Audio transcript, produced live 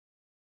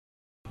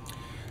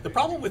The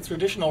problem with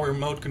traditional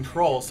remote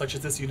controls, such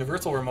as this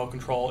universal remote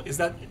control, is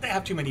that they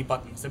have too many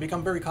buttons. They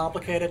become very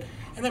complicated,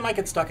 and they might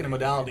get stuck in a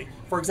modality.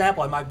 For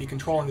example, I might be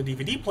controlling the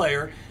DVD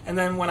player, and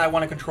then when I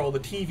want to control the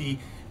TV,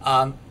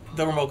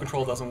 the remote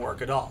control doesn't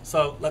work at all.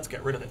 So let's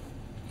get rid of it.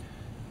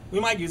 We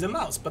might use a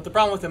mouse, but the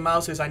problem with the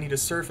mouse is I need a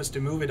surface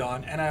to move it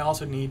on, and I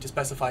also need to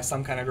specify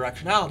some kind of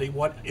directionality.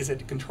 What is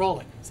it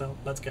controlling? So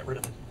let's get rid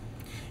of it.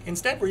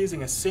 Instead, we're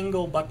using a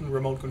single button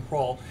remote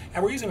control,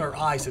 and we're using our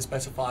eyes to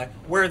specify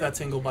where that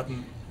single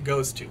button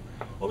goes to.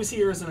 What we see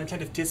here is an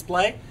attentive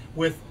display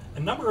with a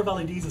number of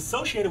LEDs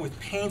associated with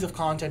panes of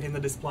content in the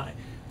display.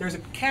 There's a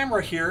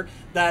camera here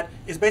that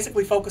is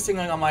basically focusing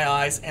on my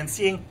eyes and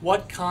seeing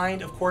what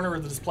kind of corner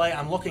of the display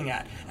I'm looking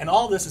at. And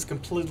all this is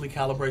completely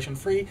calibration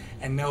free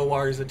and no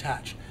wires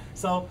attached.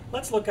 So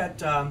let's look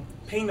at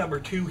pane number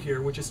 2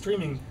 here, which is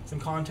streaming some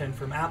content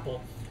from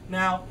Apple.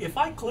 Now, if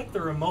I click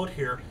the remote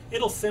here,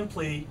 it'll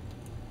simply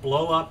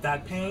blow up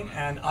that pane,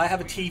 and I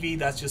have a TV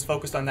that's just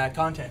focused on that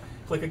content.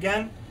 Click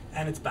again,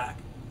 and it's back.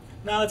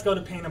 Now let's go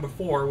to pane number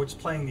 4, which is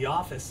playing The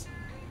Office.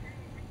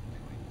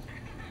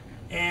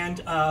 And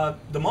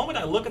the moment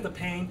I look at the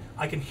pane,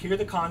 I can hear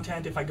the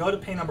content. If I go to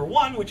pane number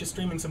 1, which is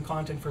streaming some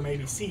content from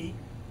ABC,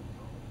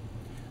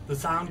 the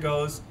sound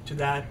goes to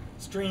that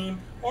stream,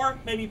 or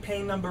maybe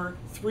pane number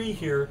 3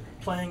 here,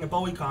 playing a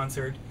Bowie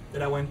concert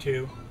that I went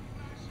to,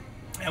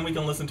 and we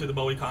can listen to the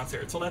Bowie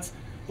concert. So let's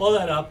blow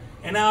that up,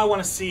 and now I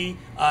want to see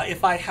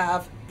if I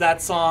have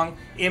that song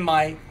in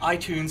my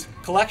iTunes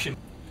collection.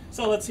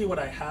 So let's see what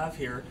I have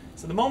here.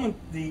 So the moment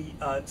the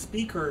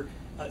speaker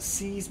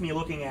sees me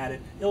looking at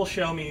it, it'll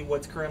show me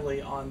what's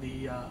currently on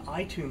the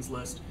iTunes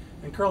list,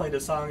 and currently the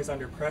song is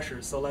under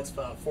pressure. So let's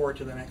forward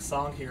to the next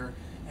song here,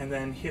 and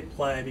then hit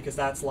play, because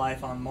that's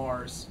Life on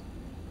Mars.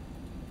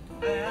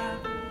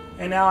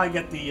 And now I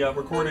get the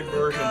recorded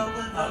version.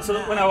 So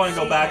that when I want to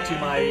go back to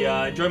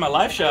my Enjoy My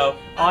Life show,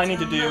 all I need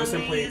to do is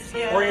simply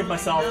orient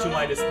myself to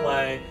my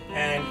display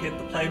and hit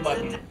the play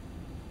button.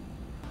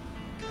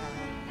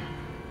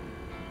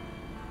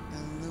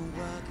 And the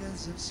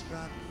workers have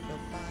struck the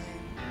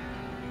fight.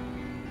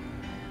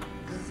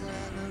 There's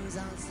lemons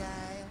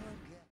outside.